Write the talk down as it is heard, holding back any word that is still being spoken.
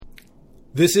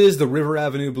This is the River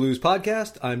Avenue Blues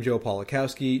podcast. I'm Joe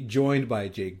Polakowski, joined by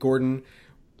Jake Gordon.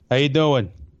 How you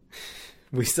doing?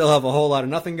 We still have a whole lot of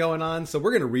nothing going on, so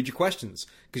we're going to read your questions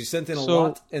because you sent in a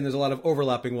lot, and there's a lot of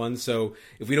overlapping ones. So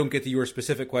if we don't get to your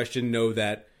specific question, know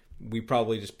that we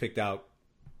probably just picked out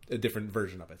a different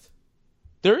version of it.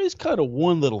 There is kind of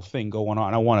one little thing going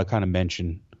on I want to kind of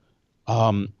mention,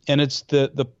 and it's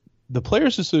the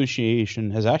Players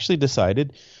Association has actually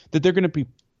decided that they're going to be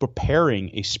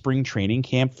preparing a spring training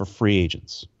camp for free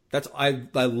agents. I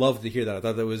love to hear that. I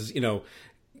thought that was,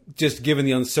 just given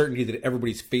the uncertainty that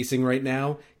everybody's facing right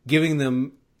now, giving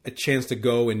them a chance to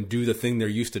go and do the thing they're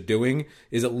used to doing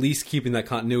is at least keeping that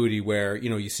continuity where,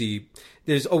 you see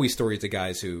there's always stories of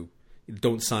guys who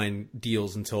don't sign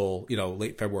deals until,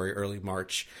 late February, early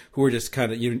March, who are just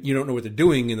kind of, you don't know what they're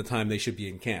doing in the time they should be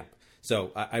in camp.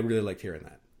 So I really liked hearing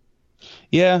that.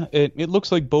 Yeah, it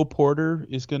looks like Bo Porter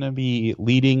is going to be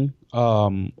leading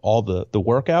all the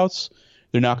workouts.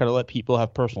 They're not going to let people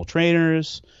have personal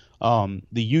trainers. The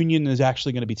union is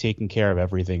actually going to be taking care of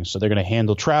everything. So they're going to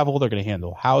handle travel. They're going to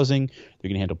handle housing. They're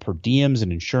going to handle per diems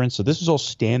and insurance. So this is all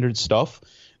standard stuff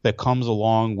that comes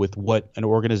along with what an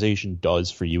organization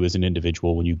does for you as an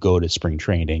individual when you go to spring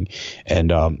training.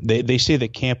 And they say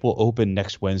that camp will open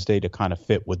next Wednesday to kind of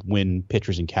fit with when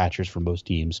pitchers and catchers for most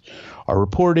teams are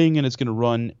reporting, and it's going to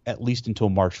run at least until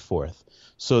March 4th.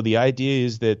 So the idea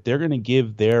is that they're going to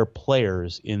give their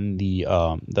players in the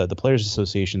Players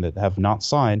Association that have not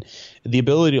signed the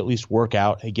ability to at least work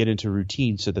out and get into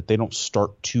routine so that they don't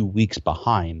start 2 weeks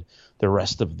behind the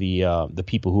rest of the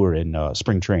people who are in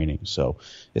spring training. So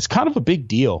it's kind of a big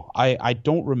deal. I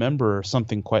don't remember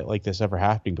something quite like this ever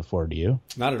happening before. Do you?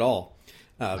 Not at all.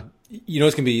 It's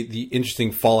going to be the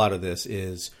interesting fallout of this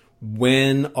is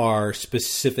when are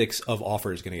specifics of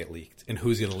offers going to get leaked and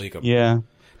who's going to leak them? Yeah.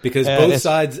 Because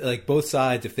both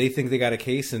sides, if they think they got a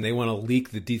case and they want to leak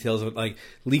the details of it,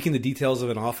 leaking the details of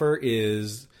an offer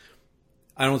is,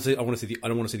 I don't want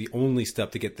to say the only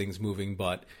step to get things moving,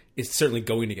 but it's certainly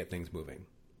going to get things moving.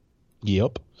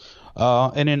 Yep.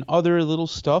 And in other little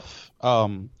stuff,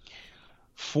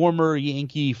 former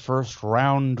Yankee first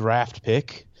round draft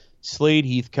pick Slade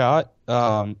Heathcott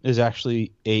is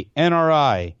actually a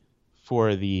NRI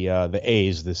for the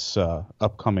A's this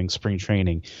upcoming spring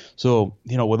training. So,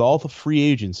 with all the free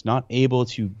agents not able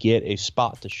to get a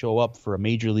spot to show up for a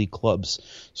major league club's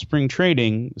spring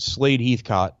training, Slade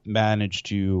Heathcott managed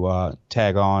to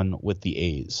tag on with the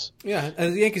A's. Yeah,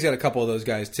 and the Yankees got a couple of those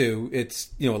guys too. It's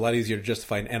a lot easier to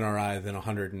justify an NRI than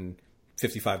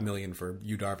 $155 million for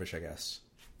Yu Darvish, I guess.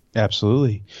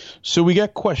 Absolutely. So we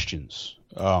got questions.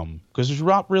 Because there's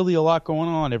not really a lot going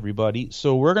on, everybody.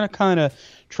 So we're going to kind of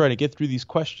try to get through these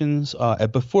questions.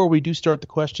 And before we do start the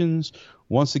questions,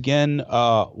 once again,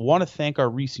 want to thank our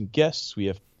recent guests. We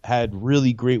have had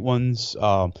really great ones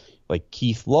like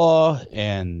Keith Law,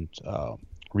 and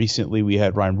recently we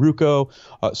had Ryan Rucco.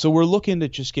 So we're looking to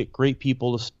just get great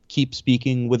people to keep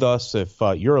speaking with us. If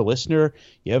you're a listener,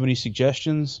 you have any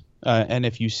suggestions, and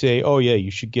if you say, oh, yeah,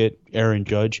 you should get Aaron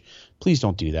Judge, please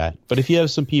don't do that. But if you have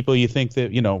some people you think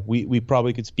that, we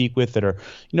probably could speak with that are,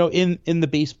 in the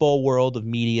baseball world of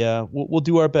media, we'll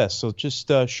do our best. So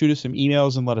just shoot us some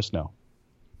emails and let us know.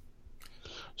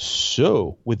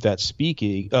 So with that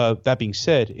being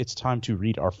said, it's time to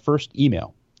read our first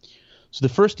email. So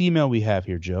the first email we have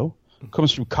here, Joe,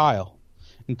 comes from Kyle.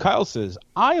 And Kyle says,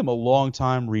 I am a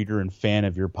longtime reader and fan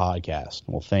of your podcast.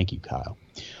 Well, thank you, Kyle.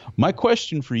 My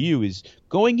question for you is,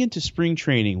 going into spring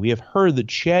training, we have heard that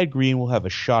Chad Green will have a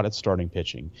shot at starting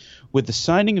pitching. With the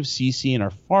signing of CeCe and our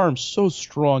farm so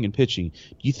strong in pitching,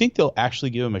 do you think they'll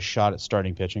actually give him a shot at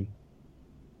starting pitching?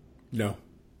 No.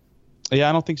 Yeah,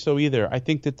 I don't think so either. I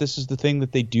think that this is the thing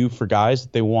that they do for guys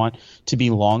that they want to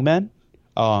be long men.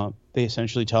 They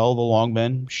essentially tell the long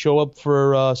men, show up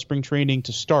for spring training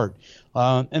to start.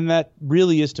 And that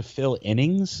really is to fill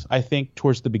innings, I think,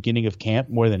 towards the beginning of camp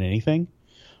more than anything.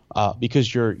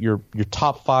 Because your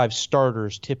top five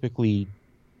starters typically,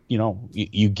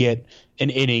 you get an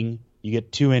inning, you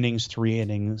get 2 innings, 3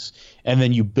 innings, and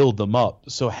then you build them up.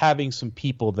 So having some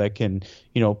people that can,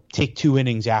 take 2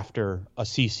 innings after a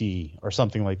CC or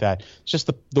something like that, it's just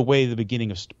the way the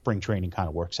beginning of spring training kind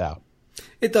of works out.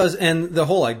 It does, and the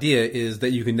whole idea is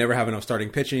that you can never have enough starting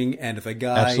pitching, and if a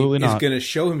guy is going to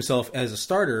show himself as a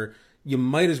starter, you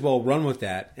might as well run with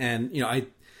that. And,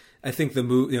 I think the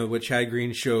move, what Chad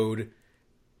Green showed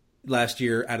last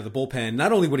year out of the bullpen,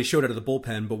 not only what he showed out of the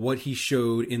bullpen, but what he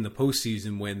showed in the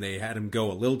postseason when they had him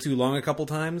go a little too long a couple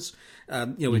times.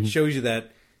 It shows you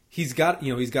that he's got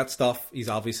stuff. He's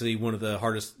obviously one of the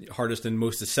hardest and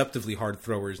most deceptively hard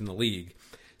throwers in the league.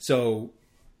 So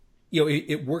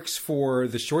it works for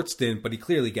the short stint, but he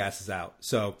clearly gasses out.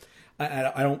 So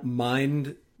I don't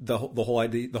mind the whole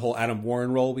idea, the whole Adam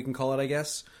Warren role, we can call it, I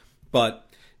guess. But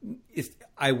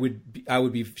I would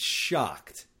be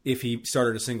shocked if he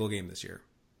started a single game this year.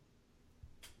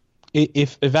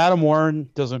 If Adam Warren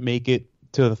doesn't make it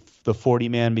to the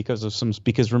 40-man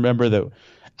because remember that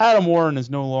Adam Warren is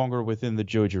no longer within the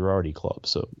Joe Girardi club,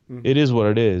 so it is what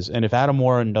it is. And if Adam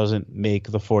Warren doesn't make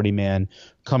the 40-man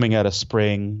coming out of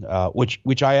spring,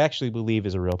 which I actually believe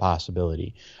is a real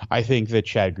possibility, I think that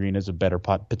Chad Green has a better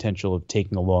potential of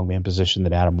taking a long man position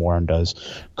than Adam Warren does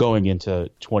going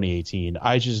into 2018.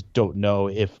 I just don't know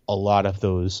if a lot of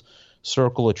those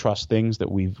circle of trust things that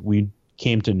we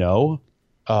came to know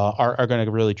are going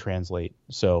to really translate.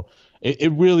 So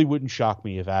it really wouldn't shock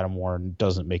me if Adam Warren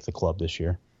doesn't make the club this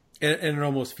year. And it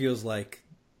almost feels like,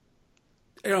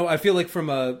 I feel like from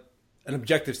an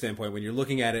objective standpoint, when you're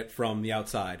looking at it from the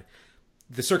outside,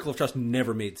 the circle of trust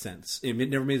never made sense. It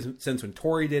never made sense when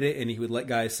Torrey did it, and he would let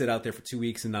guys sit out there for 2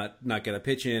 weeks and not get a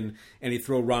pitch in, and he'd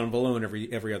throw Ron Vallone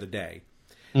every other day.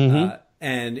 Mm-hmm.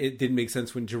 And it didn't make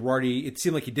sense when Girardi, it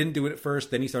seemed like he didn't do it at first,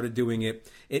 then he started doing it.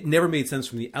 It never made sense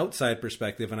from the outside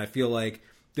perspective, and I feel like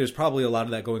there's probably a lot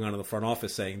of that going on in the front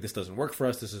office saying, this doesn't work for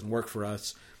us, this doesn't work for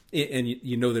us. And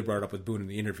they brought it up with Boone in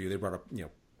the interview. They brought up,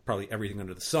 probably everything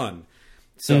under the sun.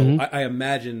 So I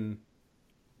imagine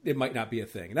it might not be a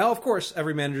thing. Now, of course,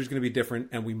 every manager is going to be different,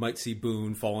 and we might see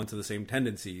Boone fall into the same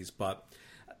tendencies. But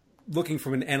looking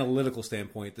from an analytical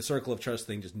standpoint, the circle of trust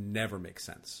thing just never makes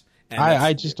sense.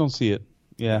 I just don't see it.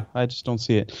 Yeah, I just don't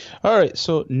see it. All right,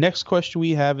 so next question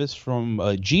we have is from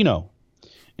Gino.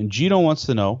 And Gino wants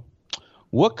to know,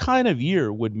 what kind of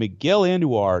year would Miguel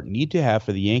Andujar need to have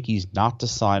for the Yankees not to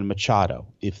sign Machado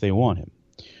if they want him?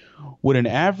 Would an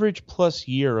average plus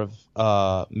year of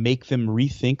make them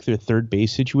rethink their third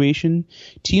base situation?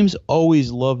 Teams always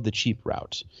love the cheap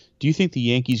route. Do you think the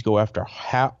Yankees go after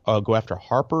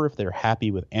Harper if they're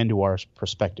happy with Andujar's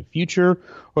prospective future,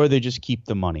 or they just keep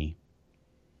the money?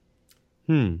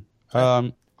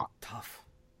 Tough.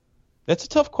 That's a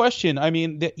tough question. I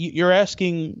mean, you're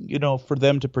asking, for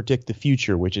them to predict the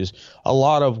future, which is a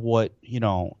lot of what,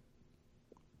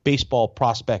 baseball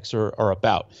prospects are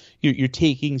about. You're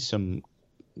taking some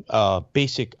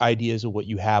basic ideas of what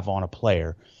you have on a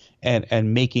player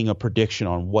and making a prediction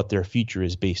on what their future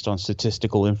is based on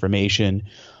statistical information.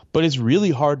 But it's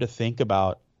really hard to think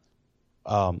about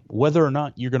whether or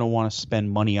not you're going to want to spend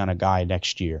money on a guy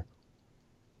next year.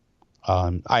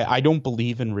 I don't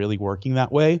believe in really working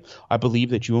that way. I believe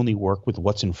that you only work with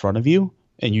what's in front of you,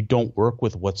 and you don't work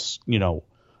with what's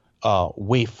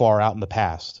way far out in the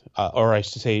past, or I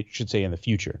should say in the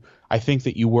future. I think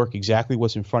that you work exactly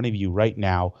what's in front of you right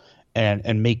now,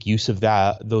 and make use of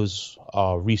those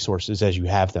resources as you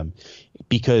have them,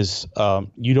 because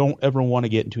you don't ever want to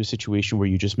get into a situation where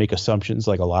you just make assumptions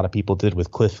like a lot of people did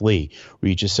with Cliff Lee, where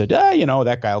you just said,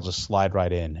 that guy will just slide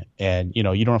right in, and you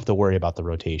don't have to worry about the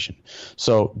rotation.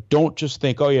 So don't just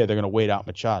think, they're going to wait out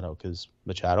Machado, because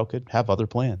Machado could have other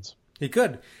plans. He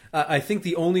could. I think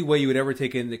the only way you would ever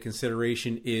take it into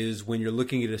consideration is when you're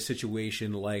looking at a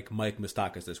situation like Mike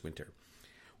Moustakas this winter,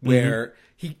 where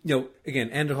he, again,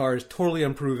 Andujar is totally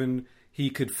unproven. He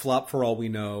could flop for all we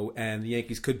know, and the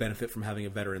Yankees could benefit from having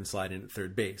a veteran slide in at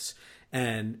third base.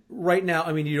 And right now,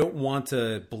 I mean, you don't want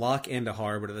to block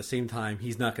Andujar, but at the same time,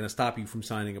 he's not going to stop you from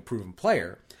signing a proven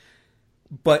player.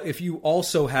 But if you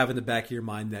also have in the back of your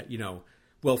mind that,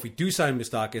 if we do sign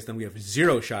Moustakas, then we have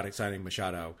zero shot at signing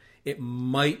Machado, it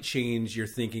might change your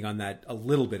thinking on that a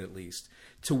little bit at least,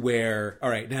 to where, all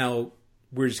right, now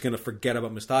we're just going to forget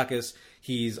about Moustakas.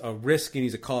 He's a risk and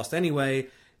he's a cost anyway.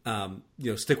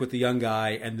 Stick with the young guy,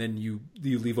 and then you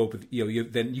leave open.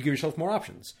 Then you give yourself more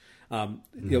options.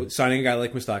 Signing a guy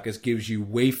like Moustakas gives you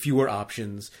way fewer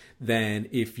options than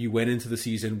if you went into the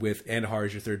season with Andujar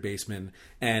as your third baseman.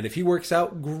 And if he works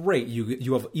out, great.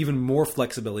 You have even more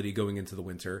flexibility going into the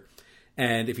winter.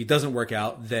 And if he doesn't work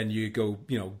out, then you go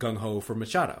gung ho for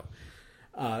Machado.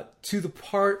 To the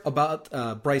part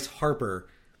about Bryce Harper,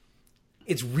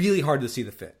 it's really hard to see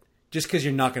the fit, just because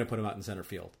you're not going to put him out in center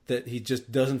field. That he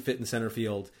just doesn't fit in center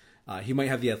field. He might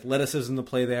have the athleticism to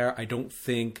play there. I don't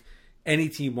think any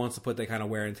team wants to put that kind of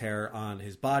wear and tear on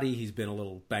his body. He's been a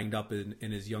little banged up in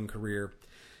his young career.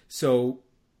 So,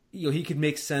 he could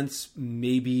make sense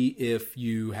maybe if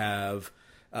you have,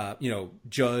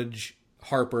 Judge,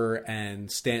 Harper,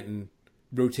 and Stanton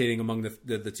rotating among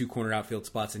the two corner outfield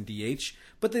spots in DH.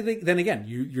 But then again,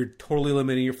 you're totally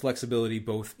limiting your flexibility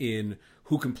both in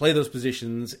who can play those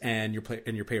positions and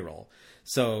your payroll.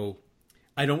 So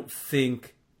I don't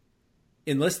think,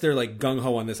 unless they're like gung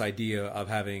ho on this idea of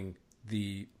having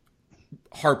the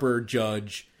Harper,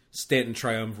 Judge, Stanton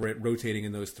triumvirate rotating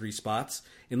in those three spots.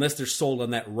 Unless they're sold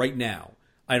on that right now,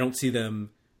 I don't see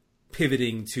them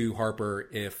pivoting to Harper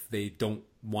if they don't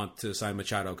want to sign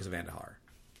Machado because of Andujar.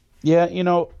 Yeah,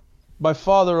 my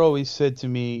father always said to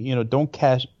me, don't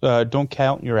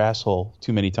count your asshole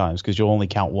too many times because you'll only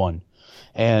count one.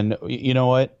 And you know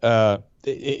what?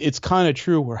 It's kind of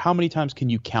true. Where how many times can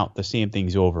you count the same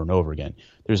things over and over again?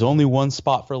 There's only one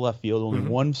spot for left field, only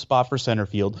one spot for center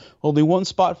field, only one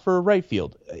spot for right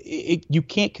field. You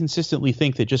can't consistently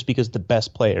think that just because the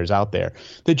best players out there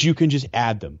that you can just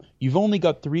add them. You've only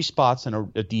got 3 spots in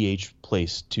a DH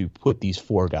place to put these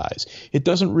 4 guys. It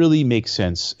doesn't really make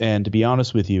sense. And to be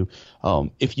honest with you,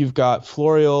 if you've got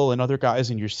Florial and other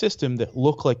guys in your system that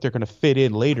look like they're going to fit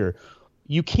in later,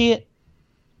 you can't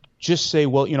just say,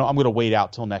 well, I'm going to wait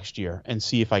out till next year and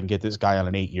see if I can get this guy on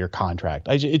an 8-year contract.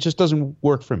 It just doesn't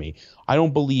work for me. I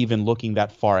don't believe in looking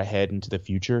that far ahead into the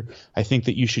future. I think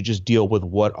that you should just deal with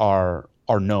what are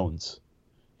knowns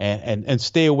and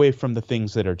stay away from the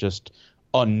things that are just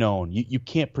unknown. You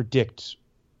can't predict,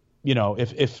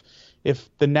 if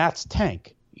the Nats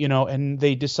tank, and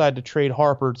they decide to trade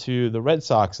Harper to the Red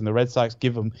Sox and the Red Sox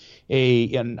give him a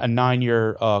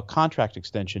 9-year contract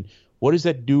extension. What does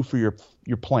that do for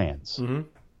your plans? Mm-hmm.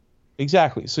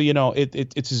 Exactly. So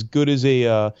it's as good as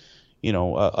a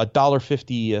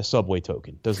 $1.50 Subway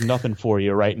token. Does nothing for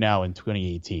you right now in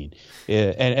 2018.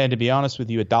 And to be honest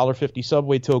with you, a $1.50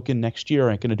 Subway token next year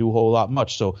ain't going to do a whole lot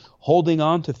much. So holding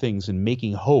on to things and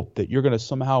making hope that you're going to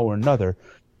somehow or another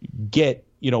get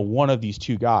one of these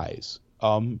 2 guys,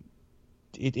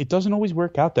 it doesn't always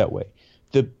work out that way.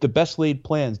 The best laid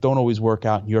plans don't always work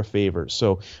out in your favor.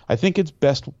 So I think it's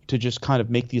best to just kind of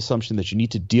make the assumption that you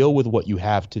need to deal with what you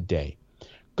have today.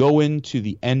 Go into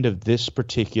the end of this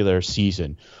particular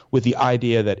season with the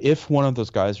idea that if one of those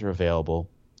guys are available,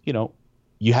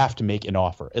 you have to make an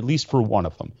offer, at least for one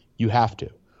of them. You have to.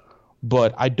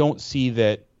 But I don't see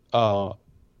that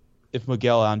if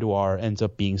Miguel Andujar ends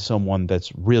up being someone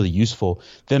that's really useful,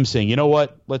 them saying, you know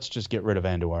what, let's just get rid of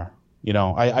Andujar.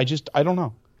 I don't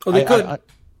know. Oh, they could.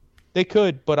 They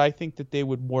could, but I think that they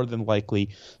would more than likely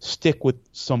stick with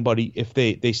somebody if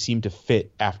they seem to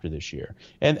fit after this year.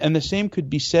 And the same could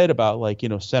be said about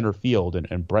center field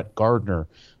and Brett Gardner.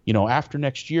 After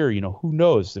next year, who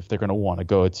knows if they're going to want to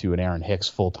go to an Aaron Hicks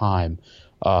full time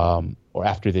or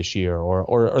after this year,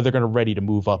 or they're going to ready to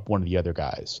move up one of the other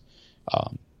guys.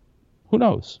 Who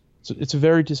knows? So it's a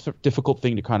very difficult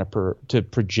thing to kind of to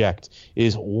project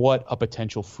is what a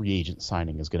potential free agent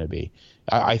signing is going to be.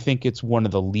 I think it's one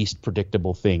of the least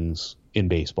predictable things in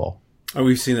baseball. Oh,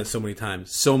 we've seen that so many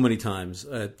times.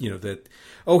 That,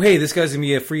 oh, hey, this guy's going to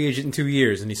be a free agent in 2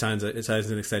 years, and he signs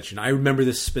an extension. I remember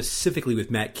this specifically with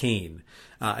Matt Cain.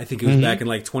 I think it was back in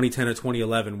 2010 or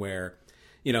 2011 where,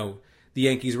 the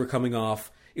Yankees were coming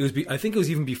off. I think it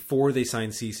was even before they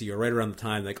signed CeCe or right around the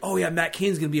time, oh yeah, Matt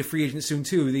Cain's going to be a free agent soon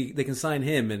too. They can sign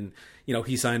him. And,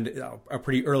 he signed a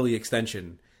pretty early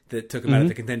extension that took him out of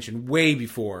the contention way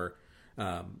before,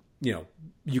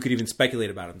 you could even speculate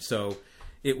about him. So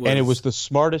it was the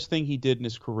smartest thing he did in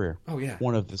his career. Oh yeah.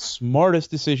 One of the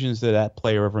smartest decisions that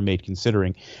player ever made,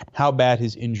 considering how bad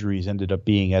his injuries ended up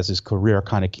being as his career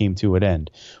kind of came to an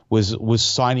end, was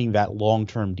signing that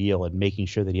long-term deal and making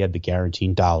sure that he had the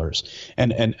guaranteed dollars.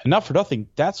 And not for nothing,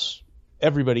 that's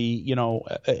everybody,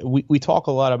 we talk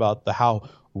a lot about how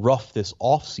rough this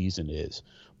off season is,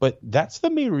 but that's the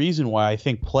main reason why I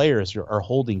think players are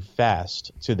holding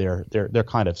fast to their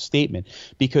kind of statement,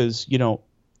 because,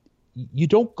 you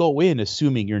don't go in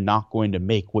assuming you're not going to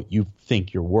make what you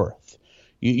think you're worth.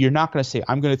 You're not going to say,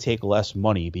 I'm going to take less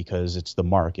money because it's the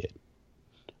market.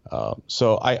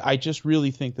 So I just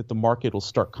really think that the market will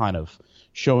start kind of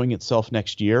showing itself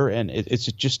next year. And it's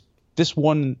just this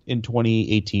one in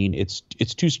 2018, it's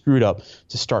too screwed up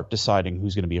to start deciding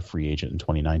who's going to be a free agent in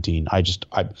 2019.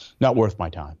 I'm not worth my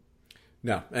time.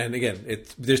 No. And again,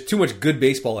 there's too much good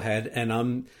baseball ahead. And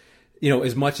I'm,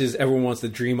 as much as everyone wants to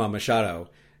dream on Machado,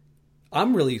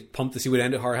 I'm really pumped to see what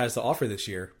Andujar has to offer this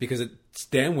year, because it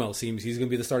damn well seems he's going to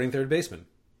be the starting third baseman.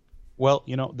 Well,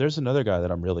 there's another guy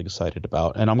that I'm really excited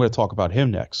about, and I'm going to talk about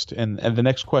him next. And the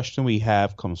next question we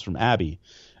have comes from Abby.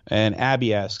 And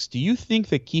Abby asks, do you think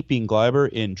that keeping Gleyber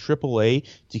in AAA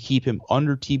to keep him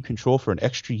under team control for an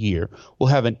extra year will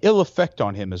have an ill effect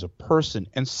on him as a person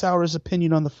and sour his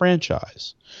opinion on the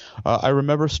franchise? I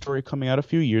remember a story coming out a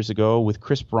few years ago with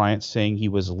Chris Bryant saying he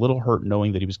was a little hurt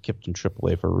knowing that he was kept in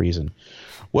AAA for a reason.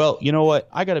 Well, you know what?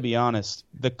 I got to be honest.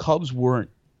 The Cubs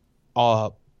weren't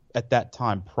at that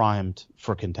time primed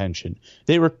for contention.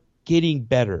 They were getting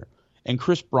better. And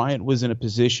Chris Bryant was in a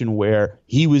position where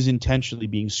he was intentionally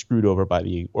being screwed over by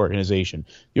the organization.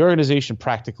 The organization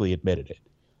practically admitted it.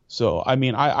 So, I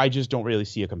mean, I just don't really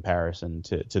see a comparison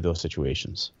to those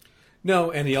situations.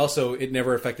 No, and it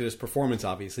never affected his performance,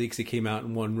 obviously, because he came out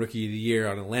and won Rookie of the Year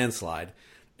on a landslide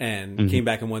and came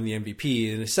back and won the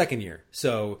MVP in his second year.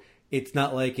 So it's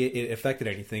not like it affected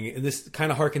anything. And this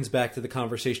kind of harkens back to the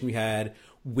conversation we had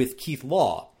with Keith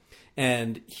Law.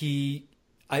 And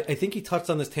I think he touched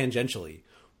on this tangentially,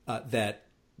 that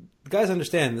guys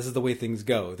understand this is the way things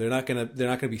go. They're not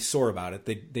gonna be sore about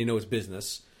it. They know it's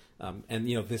business. And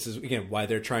this is again why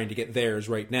they're trying to get theirs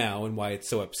right now, and why it's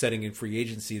so upsetting in free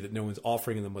agency that no one's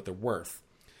offering them what they're worth,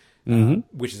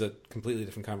 which is a completely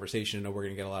different conversation. I know we're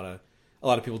going to get a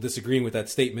lot of people disagreeing with that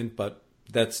statement, but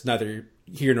that's neither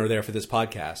here nor there for this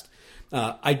podcast.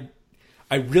 I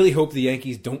really hope the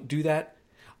Yankees don't do that.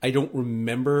 I don't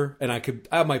remember, and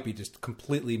I might be just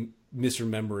completely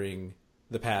misremembering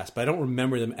the past, but I don't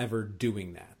remember them ever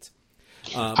doing that.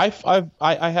 I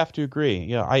have to agree.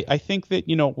 Yeah, I think that,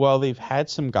 while they've had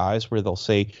some guys where they'll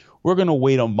say, we're going to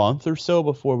wait a month or so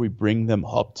before we bring them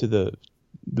up to the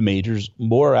majors,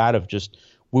 more out of just,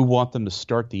 we want them to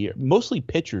start the year. Mostly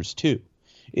pitchers, too.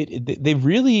 They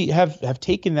really have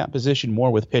taken that position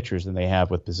more with pitchers than they have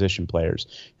with position players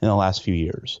in the last few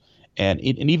years. And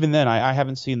even then, I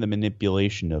haven't seen the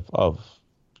manipulation of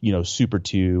Super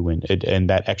 2 and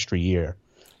that extra year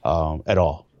at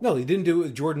all. No, they didn't do it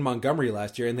with Jordan Montgomery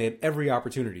last year, and they had every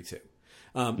opportunity to.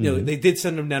 They did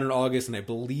send him down in August, and I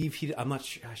believe I'm not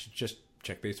sure. I should just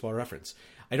check Baseball Reference.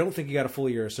 I don't think he got a full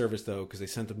year of service though, because they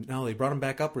sent him. No, they brought him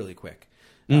back up really quick.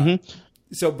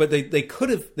 But they could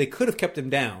have kept him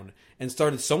down and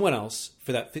started someone else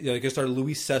for that. They could have started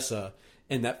Luis Cessa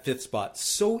in that fifth spot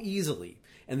so easily,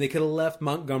 and they could have left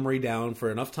Montgomery down for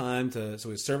enough time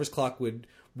so his service clock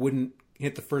wouldn't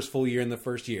hit the first full year in the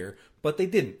first year. But they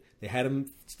didn't. They had him.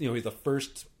 He's the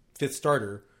first fifth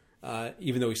starter,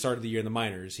 even though he started the year in the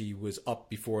minors. He was up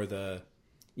before the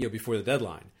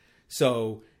deadline.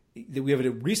 So we have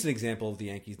a recent example of the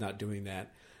Yankees not doing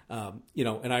that.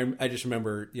 And I just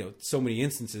remember so many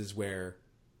instances where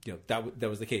that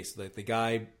was the case. Like the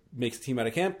guy makes a team out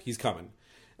of camp, he's coming.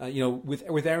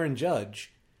 With Aaron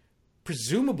Judge,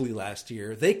 presumably last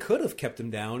year they could have kept him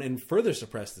down and further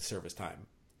suppressed the service time.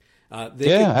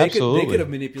 They could have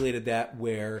manipulated that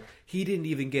where he didn't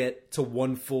even get to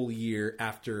one full year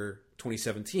after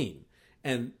 2017,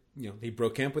 and he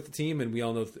broke camp with the team, and we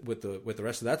all know what the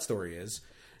rest of that story is.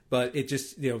 But it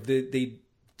just they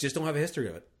just don't have a history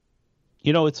of it.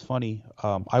 It's funny.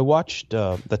 I watched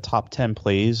the top 10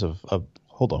 plays of.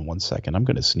 Hold on one second. I'm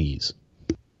going to sneeze.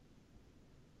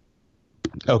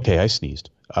 Okay, I sneezed.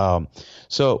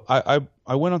 So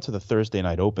I went onto the Thursday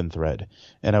Night Open thread,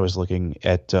 and I was looking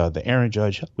at the Aaron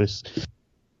Judge.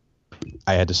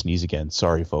 I had to sneeze again.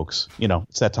 Sorry, folks.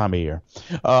 It's that time of year.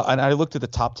 And I looked at the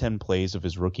top 10 plays of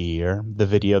his rookie year, the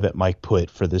video that Mike put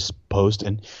for this post,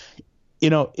 and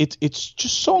it's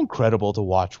just so incredible to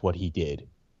watch what he did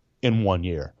in 1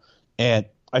 year. And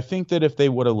I think that if they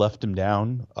would have left him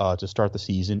down to start the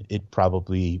season, it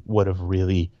probably would have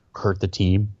really hurt the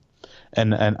team.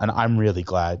 And I'm really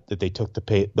glad that they took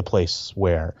the place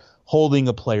where holding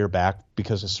a player back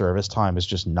because of service time is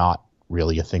just not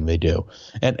really a thing they do.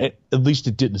 And at least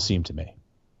it didn't seem to me.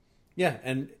 Yeah,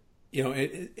 and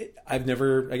I've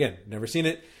never seen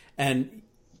it, and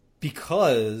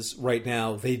because right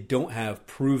now they don't have a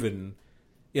proven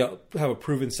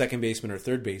second baseman or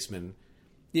third baseman,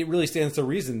 it really stands to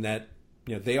reason that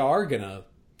they are gonna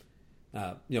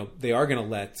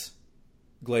let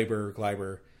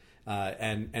Gleyber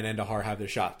and Andujar have their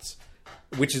shots,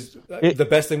 which is the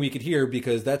best thing we could hear,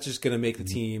 because that's just going to make the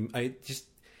team.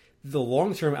 The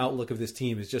long-term outlook of this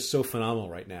team is just so phenomenal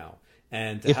right now,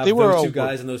 and to have those two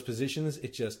guys in those positions,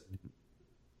 it's just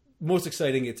most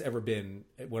exciting it's ever been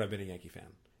when I've been a Yankee fan,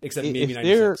 except maybe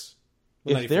 96.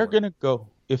 If they were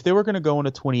going to go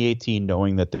into 2018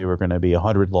 knowing that they were going to be a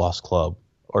 100-loss club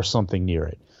or something near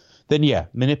it, then yeah,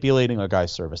 manipulating a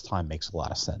guy's service time makes a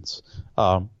lot of sense.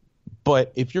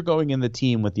 But if you're going in the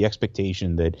team with the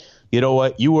expectation that,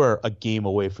 you are a game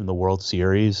away from the World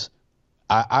Series,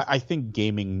 I think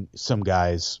gaming some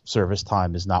guys' service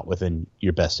time is not within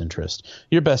your best interest.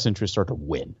 Your best interests are to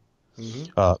win.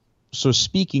 Mm-hmm. So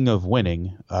speaking of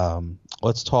winning,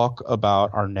 let's talk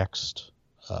about our next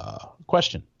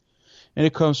question. And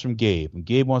it comes from Gabe. And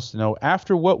Gabe wants to know,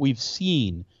 after what we've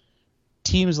seen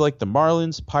teams like the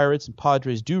Marlins, Pirates, and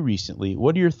Padres do recently,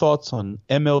 what are your thoughts on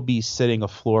MLB setting a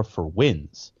floor for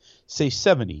wins? Say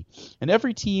 70. And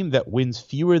every team that wins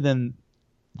fewer than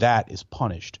that is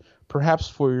punished. Perhaps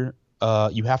for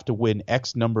you have to win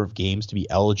X number of games to be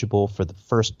eligible for the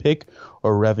first pick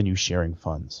or revenue sharing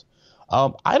funds.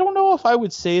 I don't know if I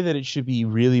would say that it should be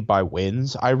really by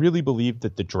wins. I really believe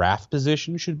that the draft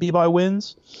position should be by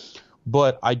wins,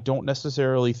 but I don't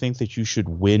necessarily think that you should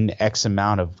win X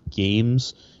amount of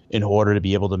games in order to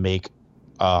be able to make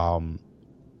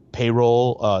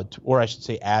payroll, or I should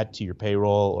say add to your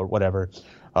payroll or whatever,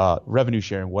 revenue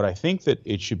sharing. What I think that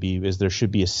it should be is there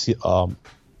should be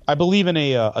I believe in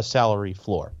a salary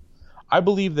floor. I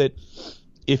believe that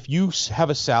if you have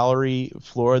a salary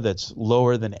floor that's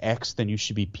lower than X, then you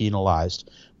should be penalized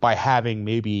by having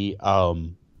maybe a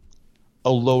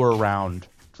lower round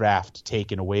draft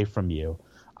taken away from you.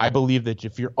 I believe that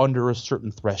if you're under a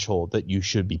certain threshold, that you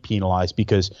should be penalized,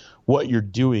 because what you're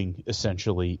doing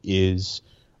essentially is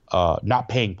not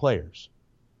paying players,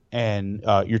 and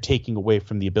you're taking away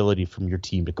from the ability from your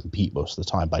team to compete most of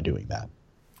the time by doing that.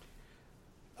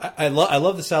 I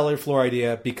love the salary floor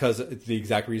idea because it's the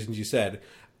exact reasons you said.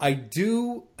 I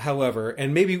do, however,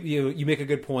 and maybe you make a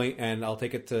good point, and I'll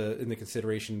take it into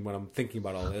consideration when I'm thinking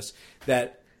about all this,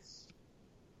 that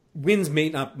wins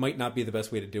might not be the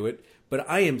best way to do it, but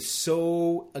I am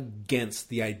so against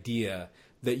the idea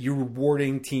that you're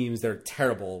rewarding teams that are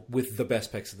terrible with the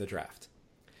best picks of the draft.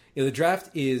 The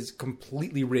draft is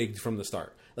completely rigged from the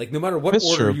start. Like, no matter what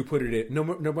order you put it in, no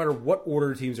matter what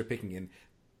order teams are picking in,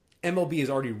 MLB has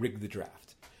already rigged the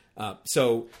draft.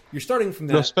 So you're starting from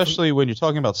that. Especially when you're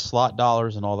talking about slot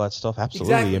dollars and all that stuff.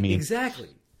 Absolutely. Exactly.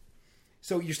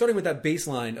 So you're starting with that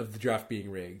baseline of the draft being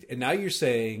rigged. And now you're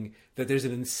saying that there's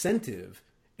an incentive,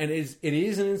 and it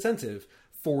is an incentive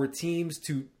for teams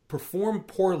to perform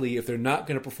poorly if they're not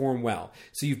going to perform well.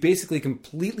 So you've basically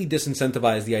completely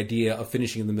disincentivized the idea of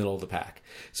finishing in the middle of the pack.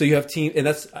 So you have teams, and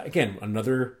that's, again,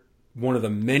 another one of the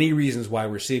many reasons why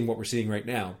we're seeing what we're seeing right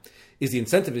now, is the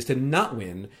incentive is to not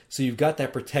win. So you've got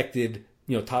that protected,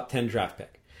 top 10 draft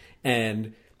pick.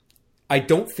 And I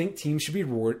don't think teams should be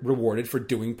rewarded for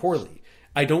doing poorly.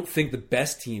 I don't think the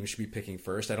best team should be picking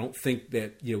first. I don't think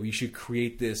that, we should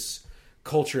create this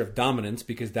culture of dominance,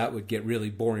 because that would get really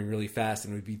boring really fast,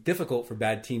 and it would be difficult for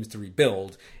bad teams to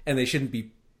rebuild, and they shouldn't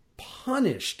be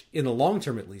punished in the long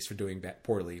term, at least, for doing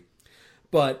poorly.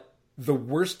 But the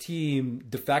worst team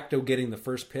de facto getting the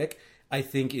first pick, I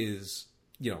think, is,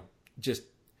 just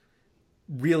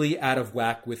really out of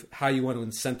whack with how you want to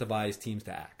incentivize teams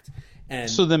to act. And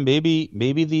so then maybe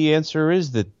the answer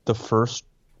is that the first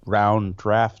round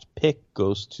draft pick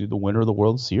goes to the winner of the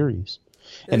World Series.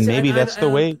 And maybe that's the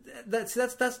way. That's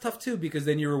tough too, because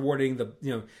then you're rewarding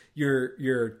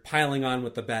you're piling on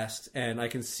with the best, and I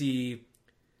can see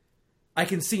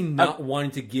not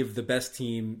wanting to give the best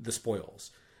team the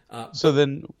spoils. So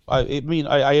then,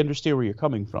 I understand where you're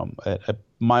coming from.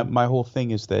 My whole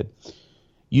thing is that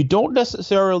you don't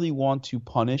necessarily want to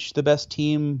punish the best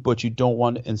team, but you don't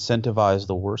want to incentivize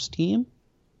the worst team.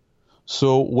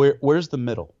 So where's the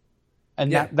middle?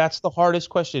 And that's the hardest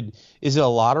question. Is it a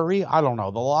lottery? I don't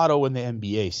know. The lotto in the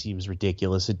NBA seems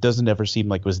ridiculous. It doesn't ever seem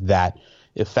like it was that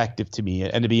effective to me.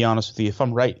 And to be honest with you, if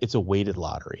I'm right, it's a weighted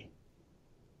lottery.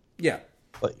 Yeah.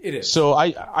 It is. So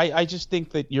I just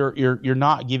think that you're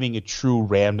not giving a true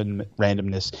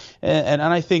randomness, and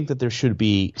I think that there should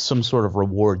be some sort of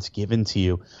rewards given to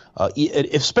you,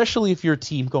 especially if you're a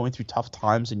team going through tough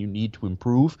times and you need to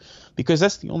improve, because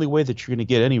that's the only way that you're going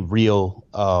to get any real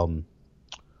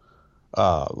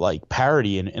like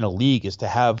parity in a league, is to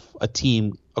have a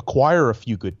team acquire a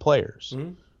few good players.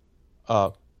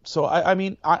 Mm-hmm. So,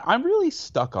 I'm really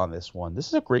stuck on this one. This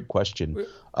is a great question.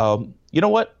 You know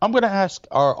what? I'm going to ask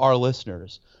our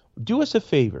listeners, do us a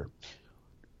favor.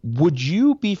 Would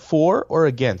you be for or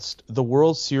against the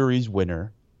World Series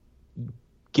winner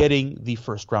getting the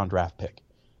first-round draft pick?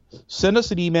 Send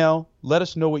us an email. Let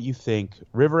us know what you think.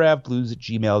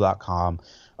 riveravblues@gmail.com.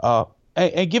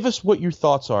 And give us what your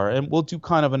thoughts are. And we'll do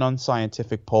kind of an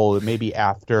unscientific poll. And maybe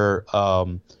after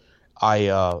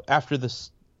after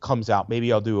this comes out,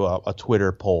 maybe I'll do a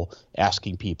Twitter poll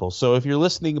asking people. So if you're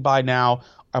listening by now,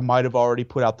 I might have already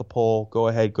put out the poll. Go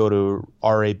ahead, go to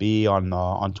RAB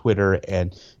on Twitter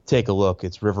and take a look.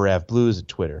 It's River Ave Blues at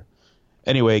Twitter.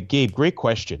 Anyway, Gabe, great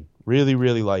question. Really,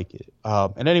 really like it.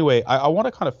 And anyway, I want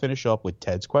to kind of finish up with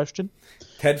Ted's question.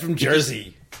 Ted from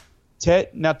Jersey.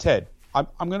 Ted,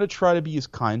 I'm going to try to be as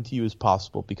kind to you as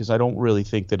possible, because I don't really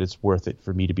think that it's worth it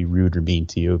for me to be rude or mean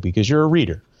to you, because you're a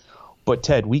reader. But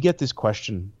Ted, we get this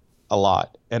question a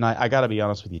lot, and I got to be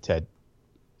honest with you, Ted.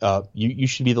 You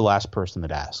should be the last person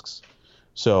that asks.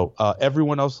 So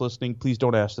everyone else listening, please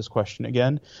don't ask this question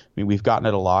again. We've gotten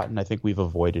it a lot, and I think we've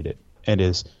avoided it. And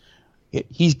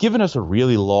he's given us a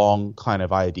really long kind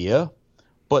of idea,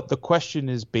 but the question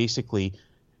is basically,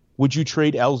 would you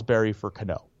trade Ellsbury for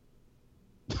Cano?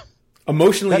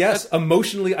 Emotionally, yes.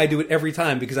 Emotionally, I do it every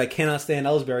time because I cannot stand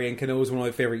Ellsbury, and Cano is one of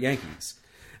my favorite Yankees.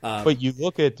 But you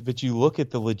look at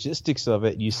the logistics of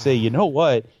it, and you say, you know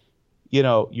what,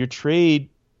 your trade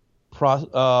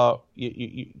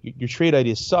your trade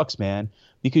idea sucks, man,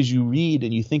 because you read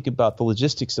and you think about the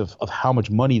logistics of how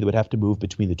much money that would have to move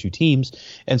between the two teams,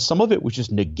 and some of it would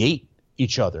just negate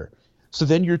each other. So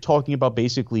then you're talking about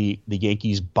basically the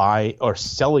Yankees buy or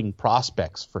selling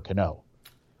prospects for Cano.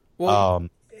 Well,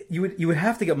 you would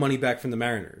have to get money back from the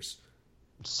Mariners.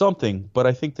 Something, but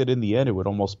I think that in the end it would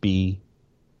almost be.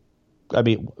 I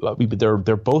mean, they're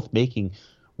both making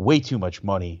way too much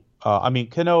money.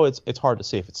 Cano, it's hard to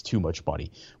say if it's too much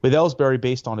money. With Ellsbury,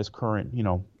 based on his current,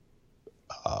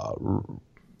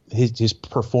 his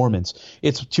performance,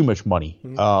 it's too much money.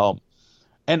 Mm-hmm.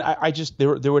 And I just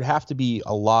there would have to be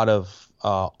a lot of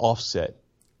offset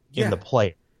in the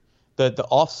player. The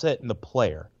offset in the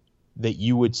player that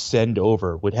you would send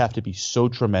over would have to be so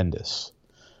tremendous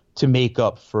to make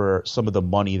up for some of the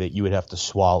money that you would have to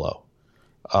swallow.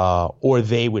 Or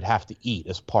they would have to eat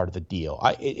as part of the deal.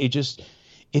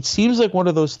 It seems like one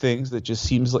of those things that just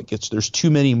seems like there's too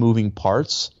many moving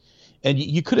parts. And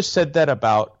you could have said that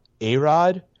about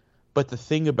A-Rod, but the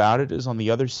thing about it is on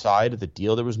the other side of the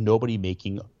deal, there was nobody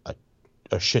making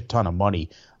a shit ton of money.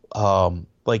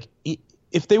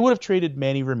 If they would have traded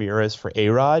Manny Ramirez for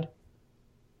A-Rod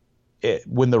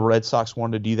when the Red Sox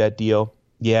wanted to do that deal,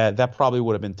 yeah, that probably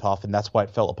would have been tough, and that's why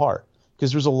it fell apart.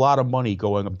 Because there's a lot of money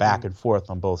going back and forth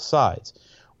on both sides.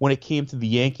 When it came to the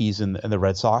Yankees and the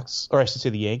Red Sox, or I should say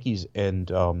the Yankees and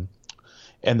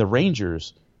the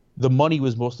Rangers, the money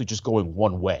was mostly just going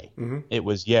one way. Mm-hmm. It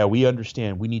was, we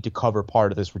understand we need to cover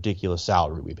part of this ridiculous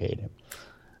salary we paid him.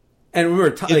 And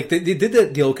remember, they did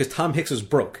that deal because Tom Hicks was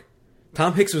broke.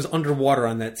 Tom Hicks was underwater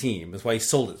on that team. That's why he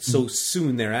sold it so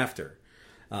soon thereafter.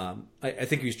 I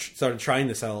think he started trying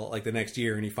to sell like the next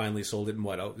year, and he finally sold it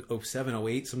in 07,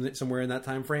 08, somewhere in that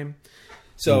time frame.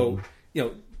 So,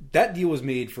 that deal was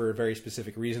made for a very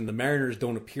specific reason. The Mariners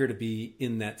don't appear to be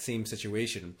in that same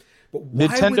situation. But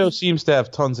Nintendo seems to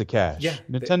have tons of cash. Yeah,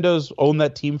 Nintendo's owned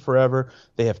that team forever.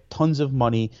 They have tons of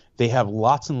money. They have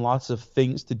lots and lots of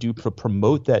things to do to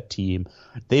promote that team.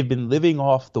 They've been living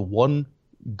off the one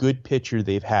good pitcher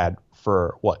they've had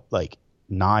for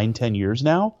 9-10 years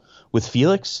now with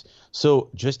Felix. So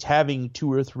just having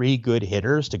 2 or 3 good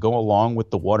hitters to go along with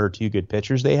the 1 or 2 good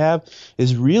pitchers they have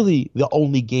is really the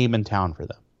only game in town for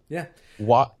them. Yeah.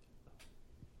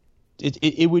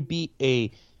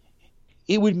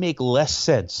 It would make less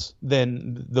sense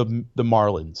than the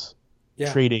Marlins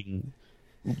trading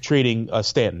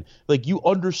Stanton. Like, you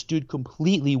understood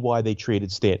completely why they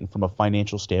traded Stanton from a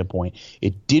financial standpoint.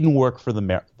 It didn't work for the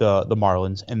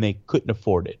Marlins, and they couldn't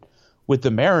afford it. With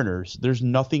the Mariners, there's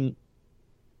nothing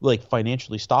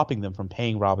financially stopping them from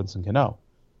paying Robinson Cano.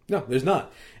 No, there's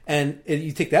not. And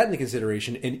you take that into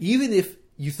consideration, and even if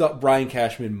you thought Brian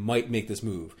Cashman might make this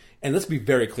move, and let's be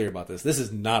very clear about this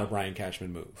is not a Brian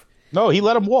Cashman move. No, he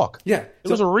let him walk. Yeah. There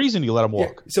was a reason he let him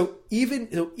walk. Yeah, so even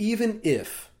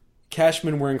if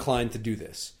Cashman were inclined to do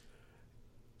this,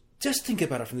 just think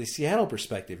about it from the Seattle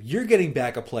perspective. You're getting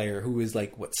back a player who is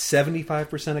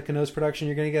 75% of Cano's production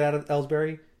you're going to get out of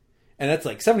Ellsbury? And that's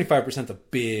 75% a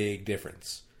big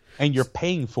difference. And you're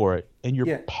paying for it. And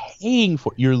you're paying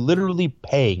for it. You're literally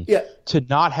paying to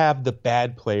not have the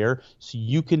bad player so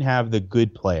you can have the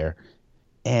good player.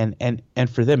 And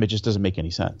for them, it just doesn't make any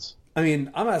sense. I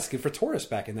mean, I'm asking for Torres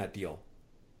back in that deal.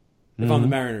 If I'm the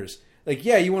Mariners.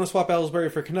 You want to swap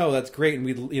Ellsbury for Cano, that's great. And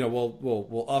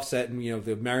we'll offset, and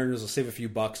the Mariners will save a few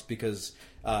bucks because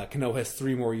Cano has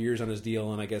 3 more years on his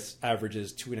deal, and I guess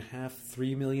averages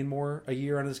 $2.5-3 million more a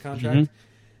year on his contract. Mm-hmm.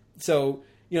 So,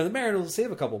 the Mariners will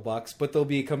save a couple bucks, but they'll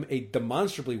become a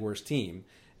demonstrably worse team.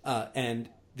 And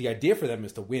the idea for them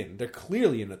is to win. They're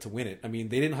clearly in it to win it. I mean,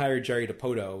 they didn't hire Jerry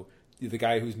Dipoto, the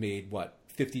guy who's made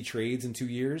 50 trades in 2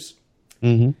 years.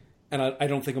 Mm-hmm. And I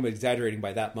don't think I'm exaggerating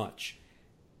by that much.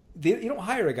 You don't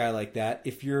hire a guy like that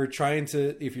if you're trying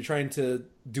to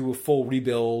do a full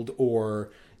rebuild,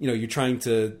 or you're trying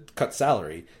to cut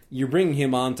salary. You're bringing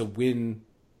him on to win,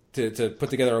 to put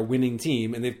together a winning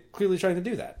team, and they've clearly tried to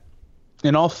do that.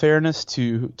 In all fairness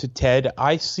to Ted,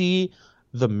 I see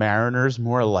the Mariners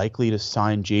more likely to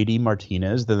sign J.D.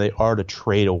 Martinez than they are to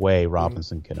trade away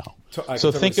Robinson Cano.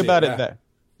 So think about it that.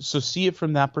 So see it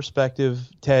from that perspective,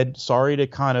 Ted. Sorry to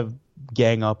kind of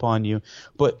gang up on you,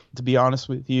 but to be honest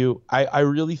with you, I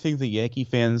really think the Yankee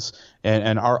fans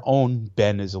and our own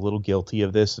Ben is a little guilty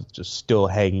of this, just still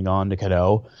hanging on to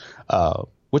Cano,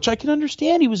 which I can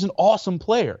understand. He was an awesome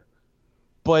player,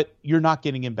 but you're not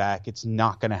getting him back. It's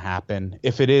not going to happen.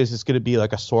 If it is, it's going to be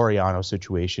like a Soriano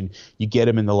situation. You get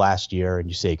him in the last year and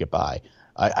you say goodbye.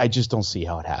 I just don't see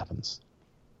how it happens.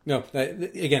 No,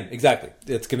 again, exactly.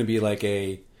 It's going to be like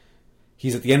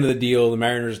he's at the end of the deal, the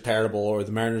Mariners are terrible, or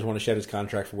the Mariners want to shed his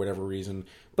contract for whatever reason.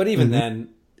 But even then,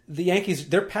 the Yankees,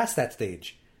 they're past that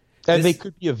stage. And they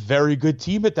could be a very good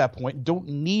team at that point. Don't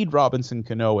need Robinson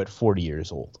Cano at 40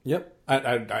 years old. Yep.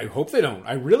 I hope they don't.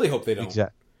 I really hope they don't.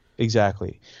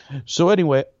 Exactly. So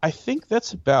anyway, I think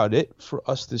that's about it for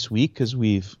us this week because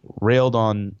we've railed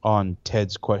on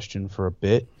Ted's question for a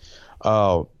bit.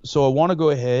 So I want to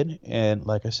go ahead and,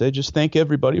 like I said, just thank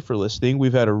everybody for listening.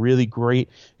 We've had a really great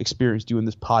experience doing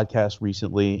this podcast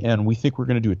recently, and we think we're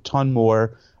going to do a ton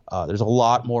more. There's a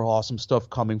lot more awesome stuff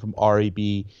coming from RAB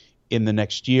in the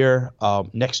next year.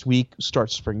 Next week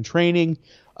starts spring training.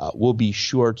 We'll be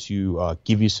sure to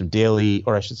give you some daily,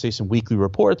 or I should say some weekly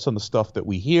reports on the stuff that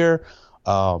we hear.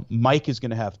 Mike is going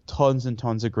to have tons and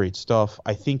tons of great stuff.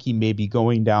 I think he may be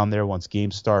going down there once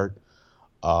games start.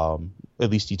 At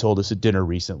least he told us at dinner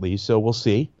recently, so we'll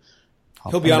see.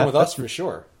 He'll be on with us for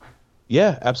sure.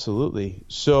 Yeah, absolutely.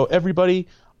 So everybody,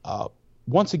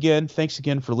 once again, thanks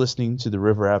again for listening to the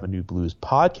River Avenue Blues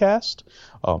podcast.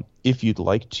 If you'd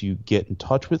like to get in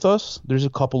touch with us, there's a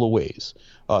couple of ways.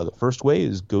 The first way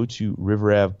is go to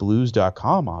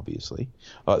riveravblues.com, obviously.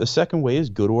 The second way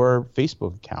is go to our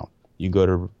Facebook account. You can go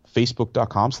to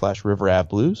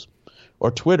facebook.com/riveravblues or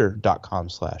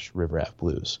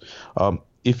twitter.com/riveravblues.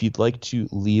 If you'd like to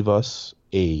leave us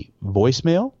a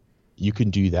voicemail, you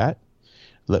can do that.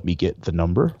 Let me get the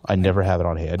number. I never have it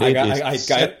on hand. I got it.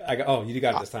 Oh, you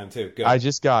got it this time too. Good. I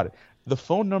just got it. The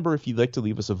phone number, if you'd like to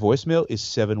leave us a voicemail, is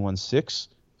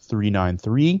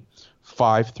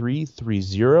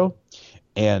 716-393-5330.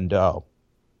 And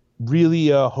really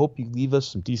hope you leave us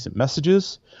some decent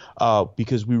messages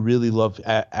because we really love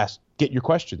get your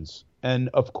questions. And,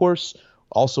 of course,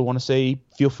 also want to say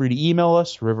feel free to email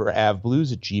us,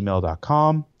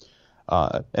 riveravblues@gmail.com.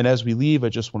 And as we leave, I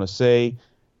just want to say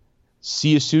see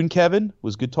you soon, Kevin. It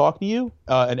was good talking to you.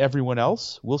 And everyone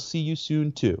else, we'll see you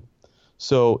soon, too.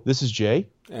 So this is Jay.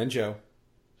 And Joe.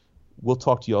 We'll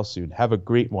talk to you all soon. Have a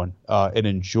great one and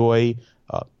enjoy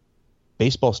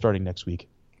baseball starting next week.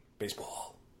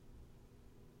 Baseball.